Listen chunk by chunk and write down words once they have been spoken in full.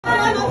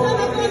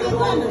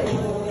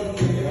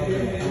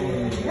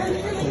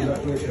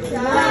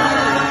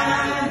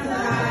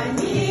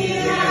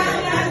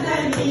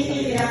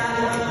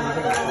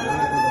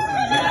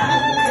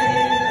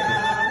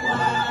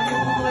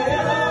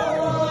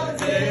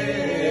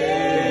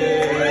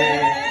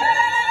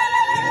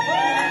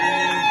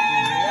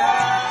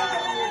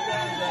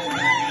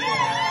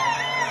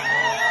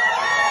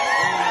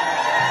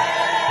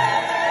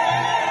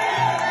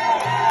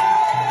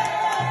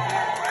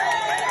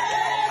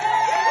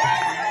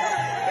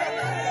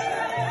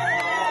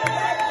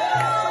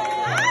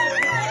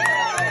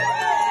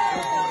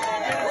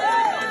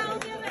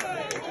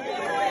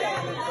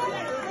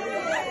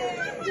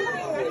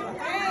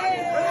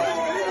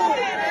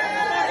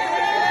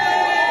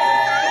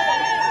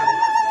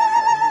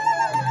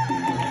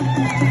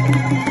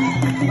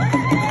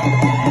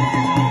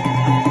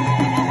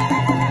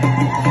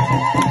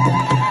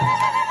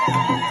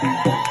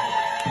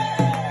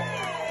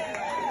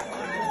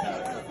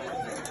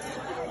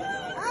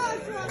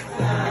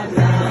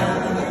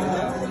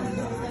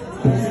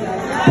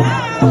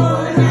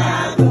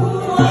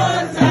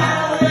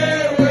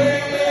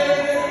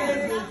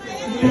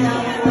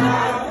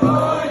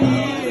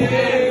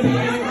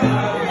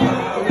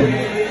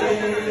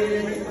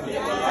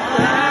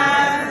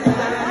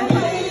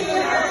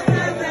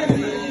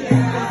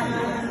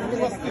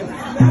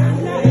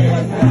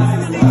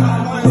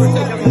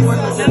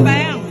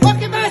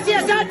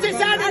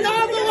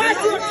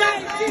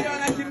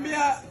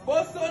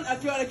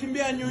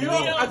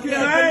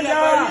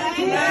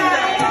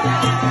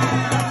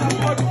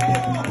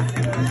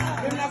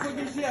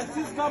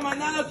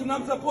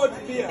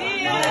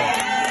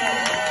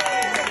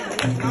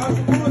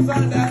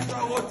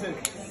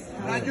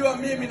Najua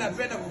mimi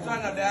napenda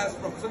kukutana na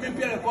diaspora kwa sababu mimi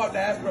pia nilikuwa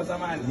diaspora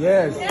zamani.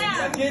 Yes.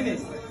 Lakini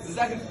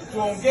nataka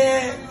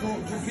tuongee,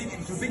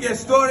 tupige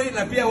story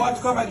na pia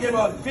watu kama Gabriel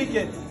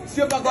wafike.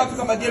 Sio mpaka watu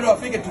kama Gabriel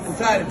wafike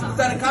tukutane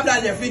kabla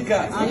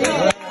hajafika.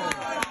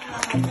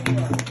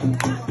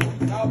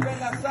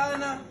 Nawapenda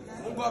sana.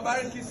 Mungu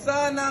awabariki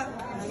sana.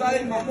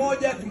 Tusali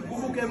pamoja,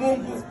 tumkumbuke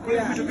Mungu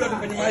kwa vitu vyote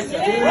kwenye maisha.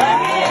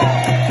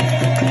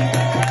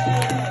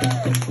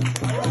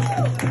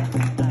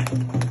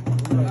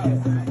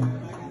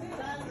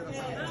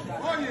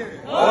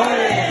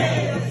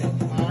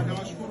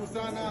 Nawashukuru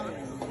sana.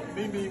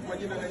 Mimi kwa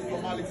jina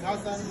naitwa Malik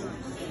Hassan,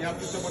 ni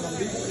afisa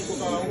mwanamuziki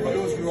kutoka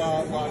ubalozi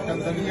wa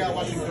Tanzania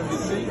Washington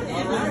DC.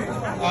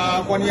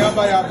 Kwa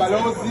niaba ya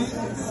balozi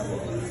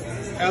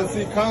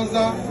LC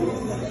Kanza,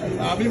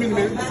 mimi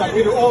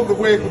nimesafiri all the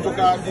way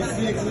kutoka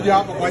DC kuja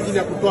hapa kwa ajili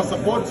ya kutoa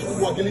support,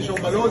 kuwakilisha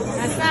ubalozi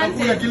na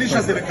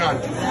kuwakilisha serikali.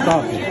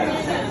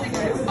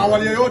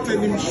 Awali yote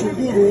ni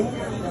mshukuru,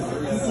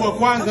 mtu wa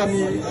kwanza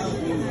ni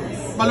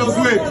balozi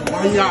wetu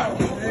wa hiari.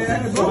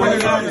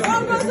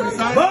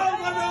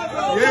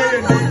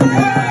 Yeye kwa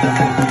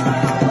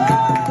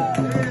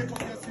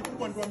kiasi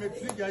kubwa ndo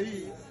amepiga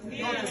hii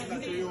yote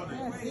tunachoiona.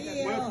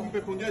 Kwa hiyo tumpe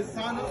pongezi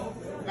sana,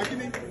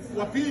 lakini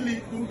wa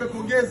pili tumpe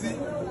pongezi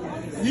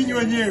nyinyi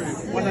wenyewe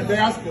wana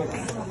diaspora.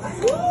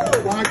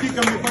 Kwa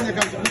hakika mmefanya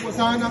kazi kubwa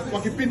sana,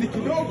 kwa kipindi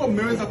kidogo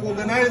mmeweza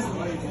kuorganize,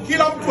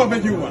 kila mtu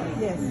amejua.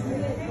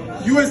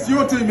 US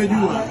yote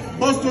imejua,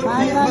 Boston,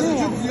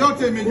 Massachusetts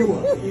yote imejua,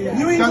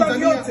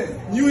 Tanzania,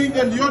 New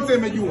England yote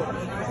imejua.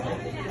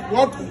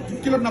 Watu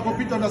kila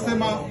tunapopita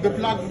wanasema the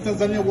flag of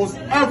Tanzania was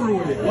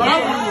everywhere.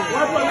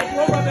 Watu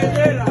wanakuomba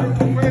bendera.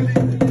 Kweli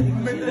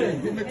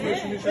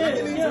mmetuheshimisha,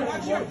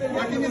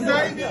 lakini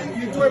zaidi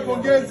nitoe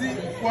pongezi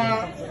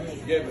kwa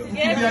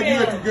mkimbiaji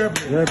wetu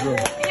Gabriel.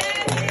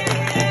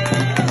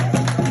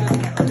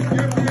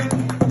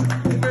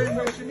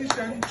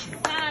 Umeheshimisha nchi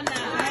sana,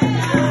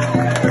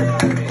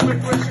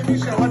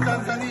 umeheshimisha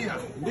Watanzania,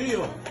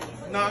 ndio,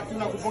 na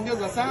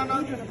tunakupongeza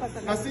sana.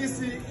 Na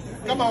sisi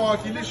kama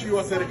wawakilishi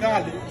wa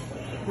serikali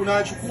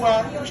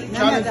tunachukua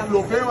challenge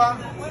tuliopewa,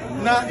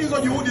 na hizo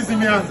juhudi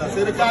zimeanza.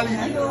 Serikali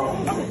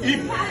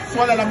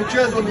swala la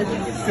michezo ni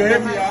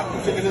sehemu ya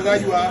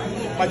utekelezaji wa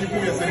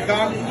majukumu ya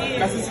serikali,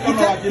 na sisi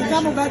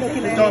kama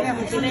wawakilishi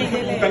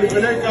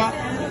tutalipeleka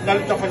na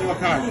litafanywa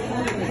kazi.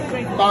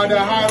 Baada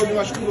ya hayo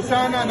niwashukuru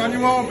sana na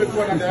niwaombe tu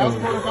wana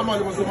diaspora kama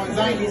walivyosema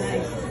wenzangu,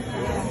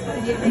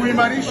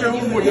 muimarishe huu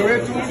umoja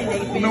wetu.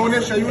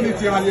 Tumeonyesha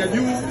unity ya hali ya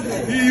juu,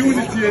 hii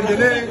unity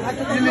iendelee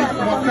ili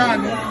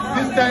mwakani,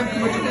 this time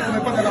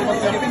tumepata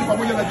nafasi ya pili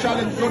pamoja na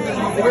challenge zote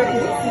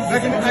zilizowepo,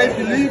 lakini I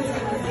believe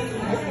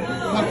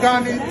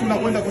mwakani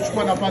tunakwenda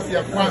kuchukua nafasi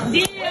ya kwanza.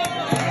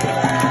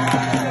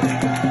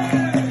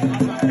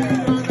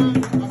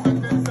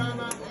 Asante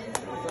sana.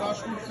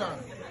 Tunashukuru sana.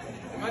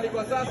 Mali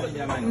kwa sasa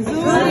jamani.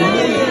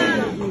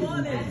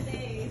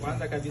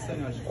 Kwanza kabisa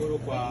niwashukuru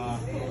kwa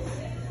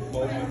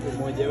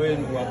umoja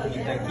wenu wa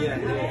kunitakia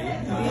heri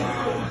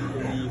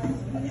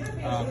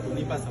na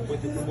kunipa support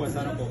kubwa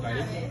sana kwa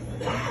karibu.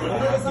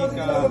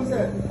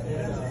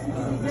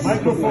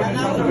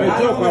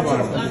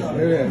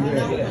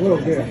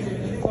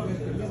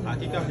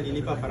 Hakika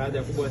mlinipa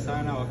faraja kubwa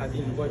sana wakati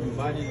nilikuwa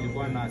nyumbani.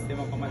 Nilikuwa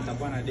nasema kwamba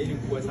nitakuwa na deni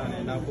kubwa sana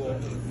endapo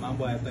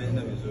mambo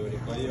hayataenda vizuri.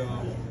 Kwa hiyo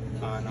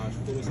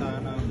nawashukuru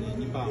sana,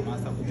 mlinipa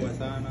hamasa kubwa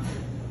sana.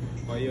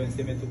 Kwa hiyo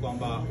niseme tu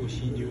kwamba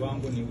ushindi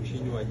wangu ni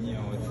ushindi wa nyie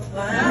wote.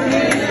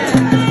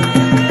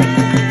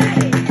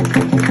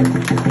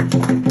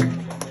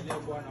 Endelea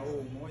kuwa na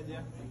huu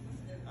umoja,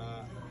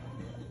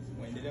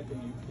 muendelee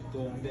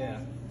kutuombea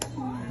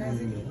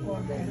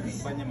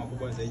kufanya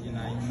makubwa zaidi,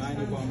 na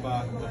imani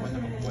kwamba tutafanya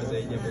makubwa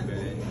zaidi hapo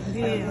mbeleni.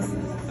 Ndio.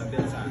 Asante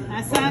sana.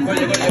 Asante.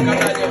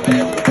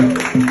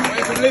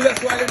 Tuulize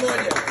swali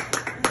moja.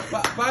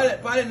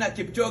 Pale na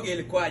Kipchoge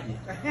ilikuwaje?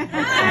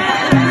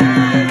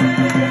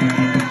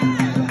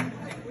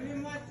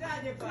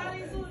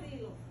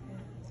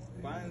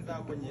 Kwanza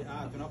kwenye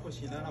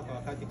tunaposhindana kwa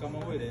wakati kama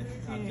ule,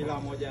 kila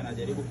mmoja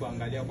anajaribu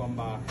kuangalia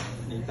kwamba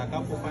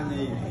nitakapofanya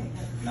hivi,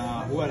 na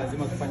huwa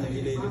lazima tufanye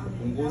vile ili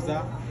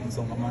kupunguza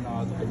msongamano wa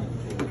watu kwenye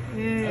kituo.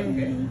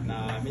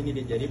 Na mimi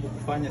nilijaribu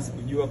kufanya,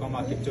 sikujua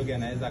kama Kipchoge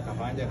anaweza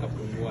akafanya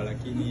akapungua,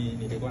 lakini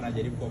nilikuwa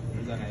najaribu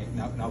kupunguza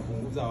na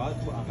kupunguza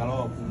watu angalau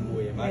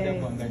wapungue. Baada ya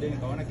kuangalia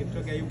nikaona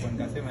Kipchoge yupo,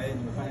 nikasema yeye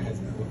nimefanya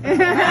kazi kubwa.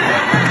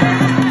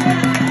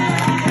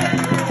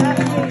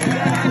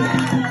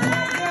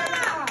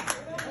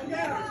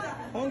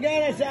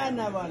 Hongera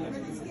sana bwana.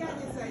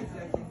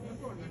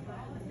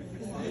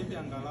 Hivi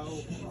angalau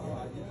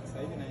sasa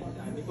hivi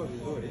naandiko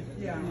vizuri.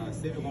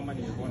 Sasa hivi kwamba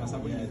nilipona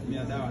sababu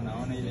nimetumia dawa,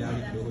 naona ile hali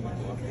kidogo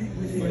imetoka.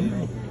 Kwa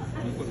hiyo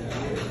niko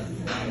vizuri.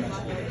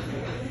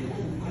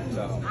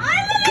 Sawa.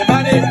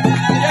 Jamani,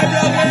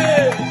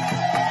 Gabriel.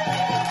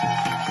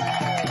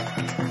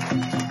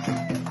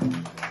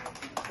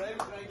 Sasa hivi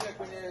tunaingia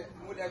kwenye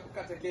muda ya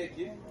kukata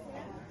keki.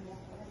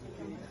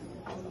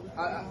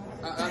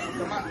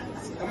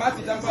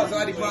 Kamati tampa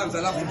zawadi kwanza,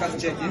 alafu tukate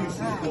keki.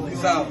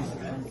 Sawa.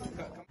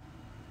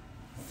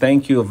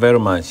 Thank you very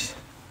much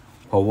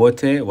kwa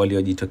wote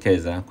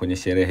waliojitokeza kwenye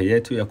sherehe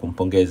yetu ya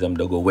kumpongeza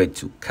mdogo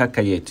wetu,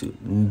 kaka yetu,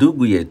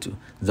 ndugu yetu,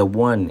 the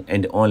one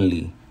and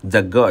only,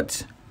 the God,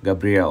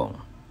 Gabriel,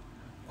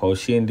 kwa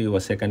ushindi wa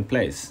second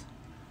place.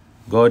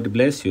 God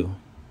bless you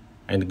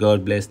and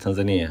God bless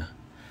Tanzania.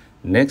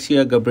 Next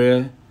year,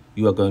 Gabriel,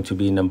 you are going to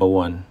be number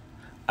 1.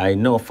 I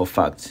know for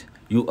fact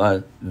you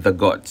are the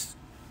gods.